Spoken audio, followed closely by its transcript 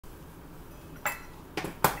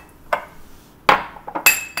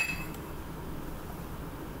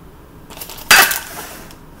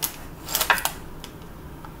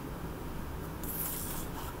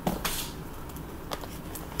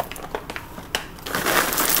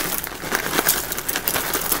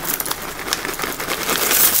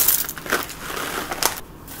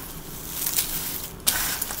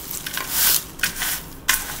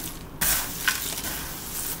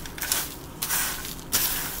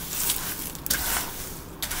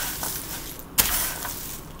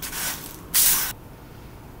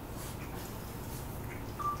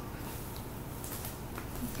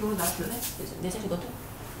이쪽으로 놔둘래? 내 자리거든?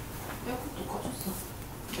 에어컨도 꺼졌어.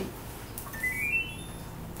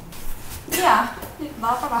 야,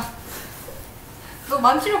 나와봐라. 너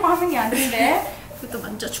만지려고 하는 게 아닌데? 이것도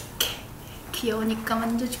만져줄게. 귀여우니까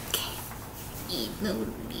만져줄게.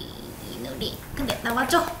 이누리. 근데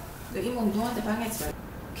나와줘. 너 이모 누구한테 방해하지 말고.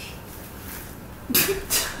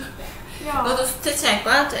 야. 너도 스트레칭 할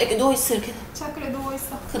거야? 이렇게 누워있어, 이렇게. 자, 그래,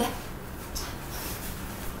 누워있어. 그래.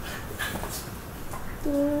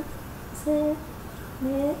 둘, 셋,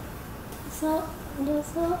 넷, 다섯,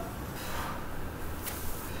 여섯.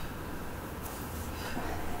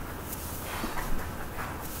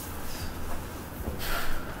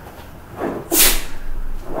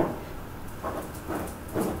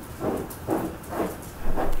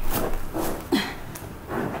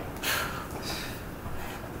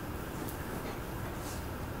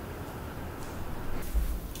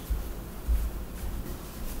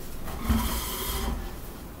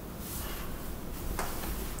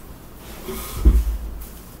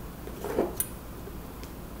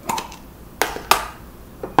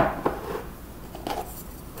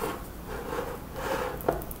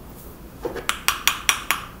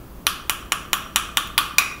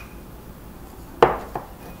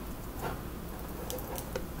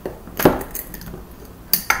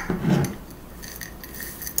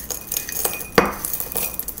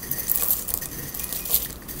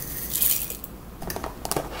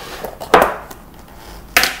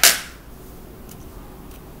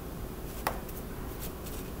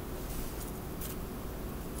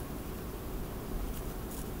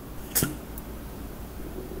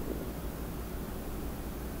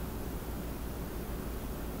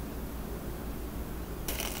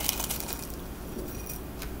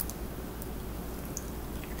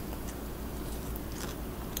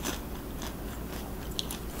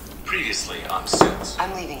 Previously on Suits.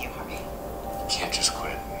 I'm leaving you, Harvey. You can't just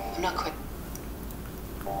quit. I'm not quitting.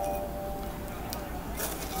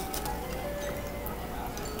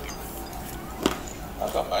 How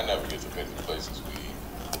come I never get to pick the places we eat?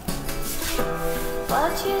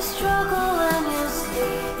 But you struggle when you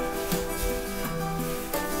sleep.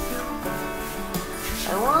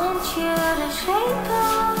 I want you to shake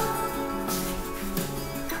up.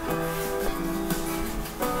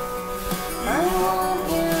 I want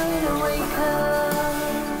you to wake up.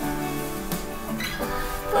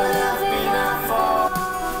 But I've been up for.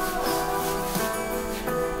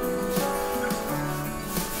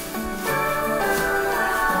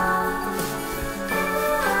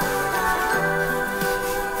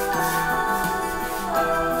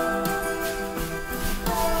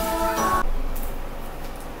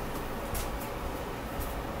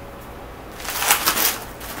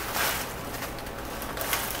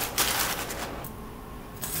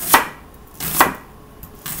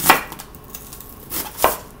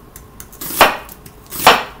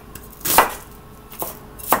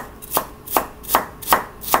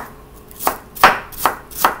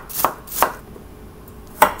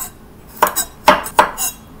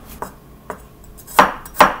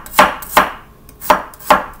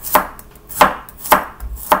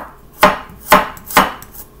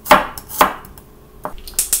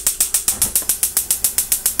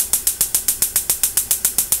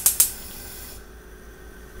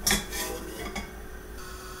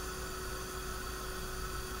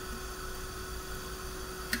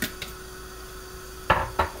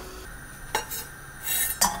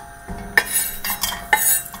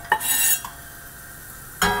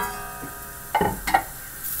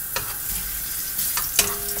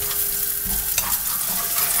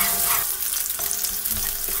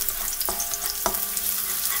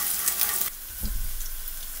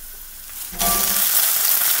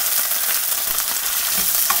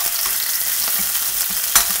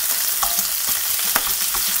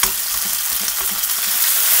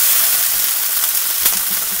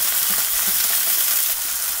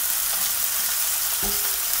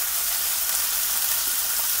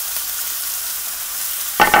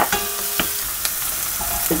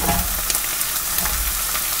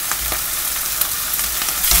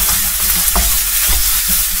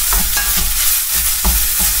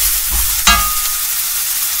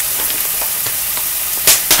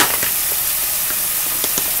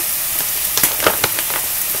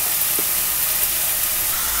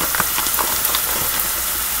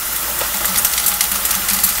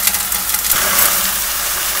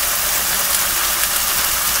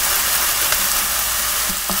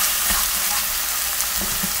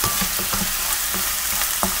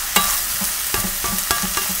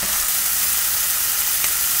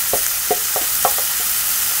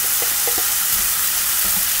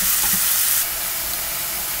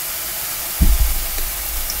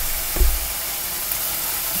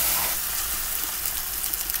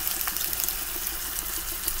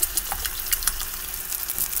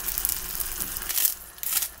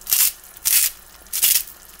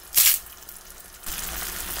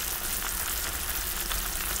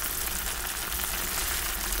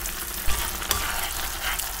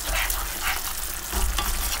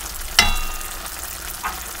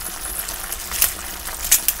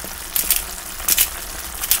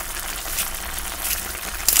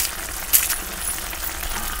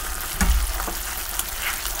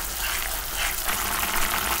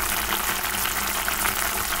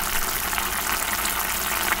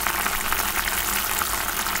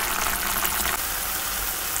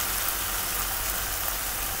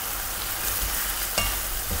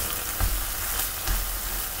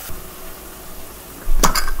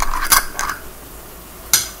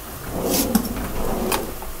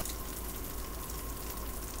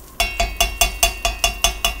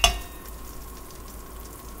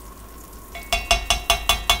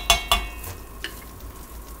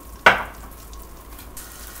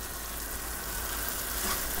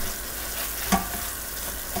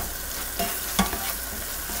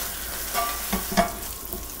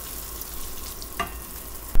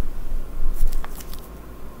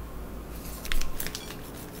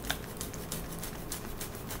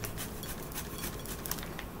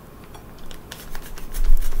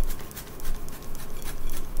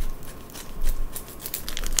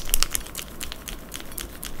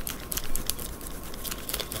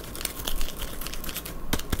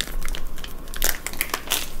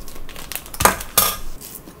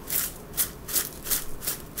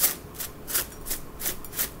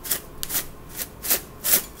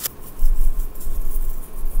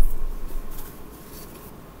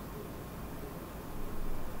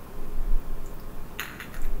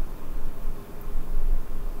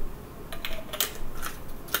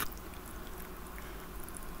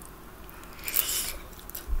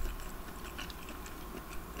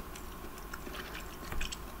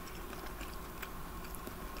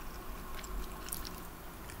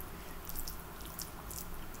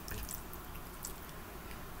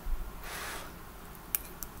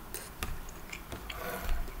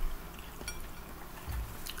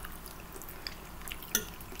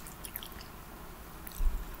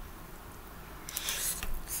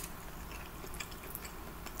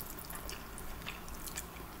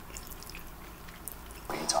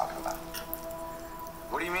 about.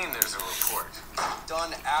 What do you mean there's a report?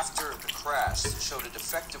 Done after the crash that showed a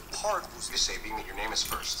defective part. Who's you say, being that your name is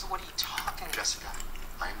first? So what are you talking about? Jessica,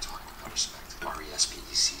 I am talking about respect.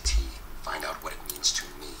 R-E-S-P-E-C-T. Find out what it means to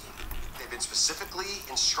me. They've been specifically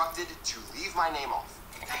instructed to leave my name off.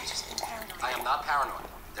 You're just paranoid. I am not paranoid.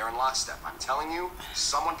 They're in lockstep. I'm telling you,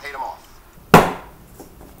 someone paid them off.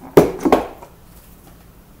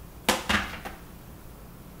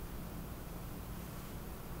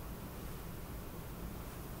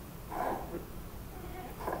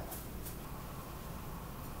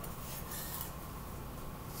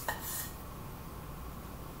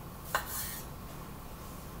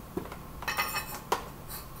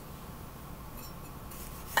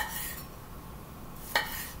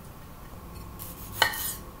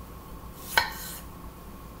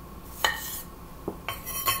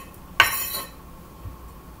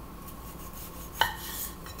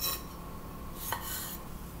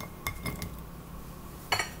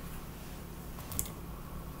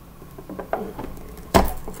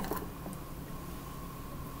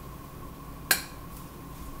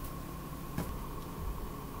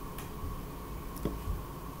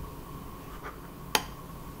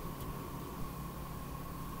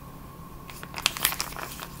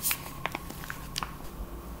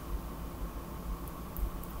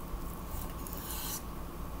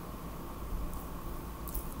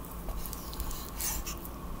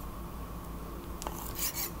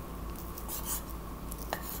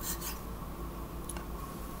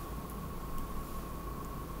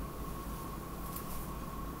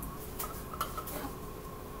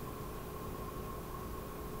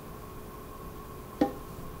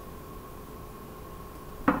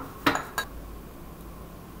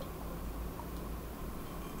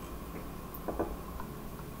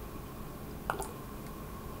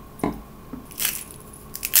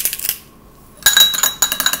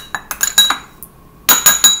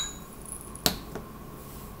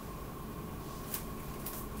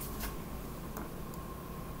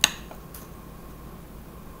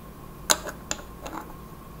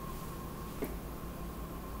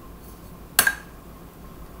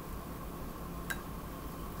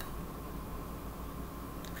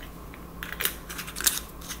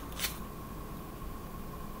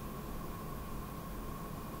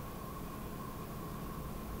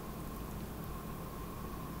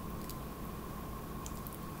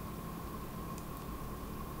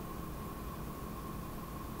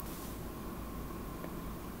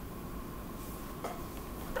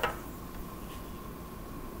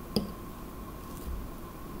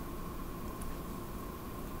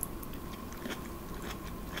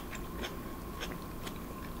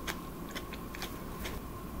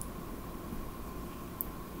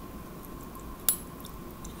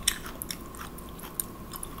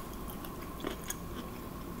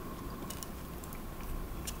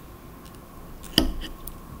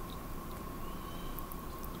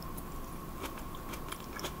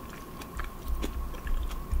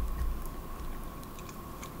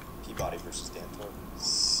 Body versus Danto.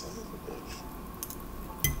 Son of a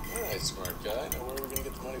bitch. Alright, smart guy. Now where are we going to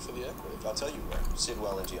get the money for the equity? I'll tell you where.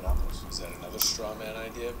 Sidwell, Indianapolis. Is that another straw man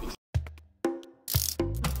idea?